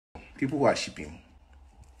people who are shipping,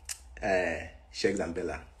 Sheggz and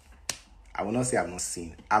Bella, I will not say I've not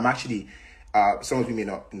seen. I'm actually, some of you may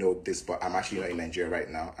not know this, but I'm actually not in Nigeria right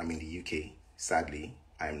now. I'm in the UK. Sadly,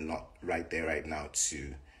 I'm not right there right now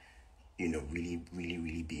to,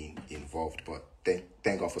 really be involved. But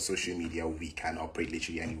thank God for social media. We can operate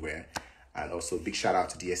literally anywhere. And also big shout out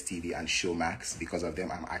to DStv and Showmax. Because of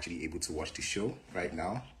them, I'm actually able to watch the show right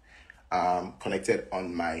now. Connected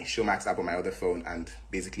on my Showmax app on my other phone and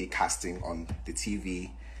basically casting on the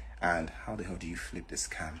TV. And how the hell do you flip this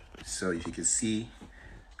cam? So if you can see,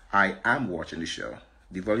 I am watching the show.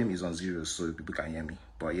 The volume is on 0 so people can hear me.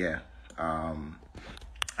 But yeah,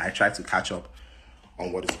 I try to catch up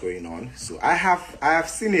on what is going on. So I have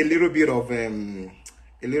seen a little bit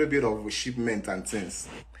of shipment and things.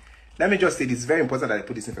 Let me just say it's very important that I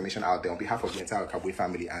put this information out there on behalf of the entire Cowboy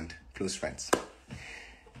family and close friends.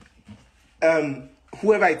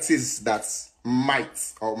 Whoever it is that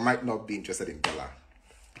might or might not be interested in Bella,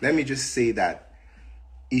 let me just say that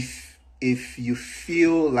if you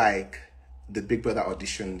feel like the Big Brother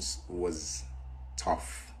auditions was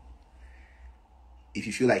tough, if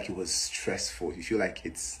you feel like it was stressful, if you feel like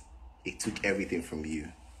it took everything from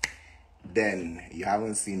you, then you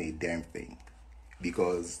haven't seen a damn thing.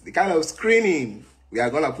 Because the kind of screening we are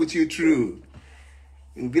gonna put you through,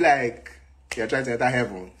 it will be like you're trying to enter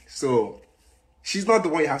heaven. So she's not the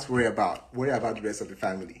one you have to worry about. Worry about the rest of the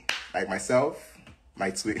family. Like myself,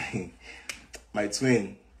 my twin. I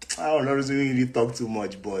don't know, really talk too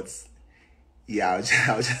much, but yeah,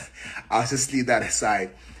 I'll just leave that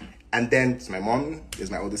aside. And then it's my mom,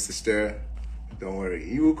 there's my older sister. Don't worry,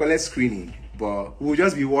 you will collect screening, but we'll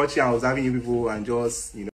just be watching and observing you people and just,